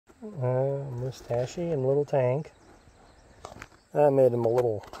Mustachey and Little Tank. I made him a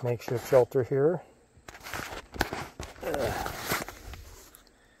little makeshift shelter here.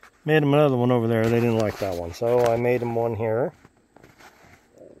 Made him another one over there. They didn't like that one, so I made him one here.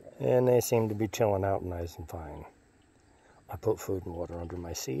 And they seem to be chilling out nice and fine. I put food and water under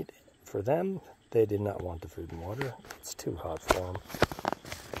my seat for them. They did not want the food and water. It's too hot for them.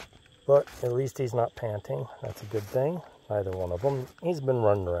 But at least he's not panting. That's a good thing. Neither one of them. He's been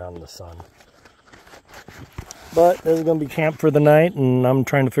running around in the sun. But this is going to be camp for the night, and I'm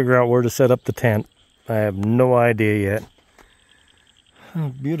trying to figure out where to set up the tent. I have no idea yet. Oh,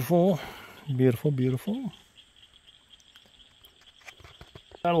 beautiful, beautiful, beautiful.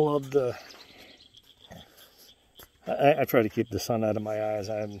 I love the... I try to keep the sun out of my eyes.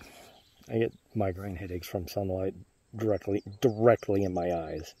 I get migraine headaches from sunlight directly in my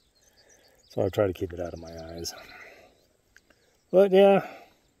eyes. So I try to keep it out of my eyes. But yeah,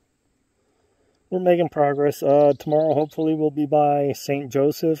 we're making progress. Tomorrow hopefully we'll be by St.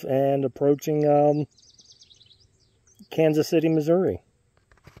 Joseph and approaching Kansas City, Missouri.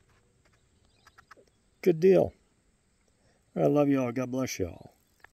 Good deal. I love you all. God bless you all.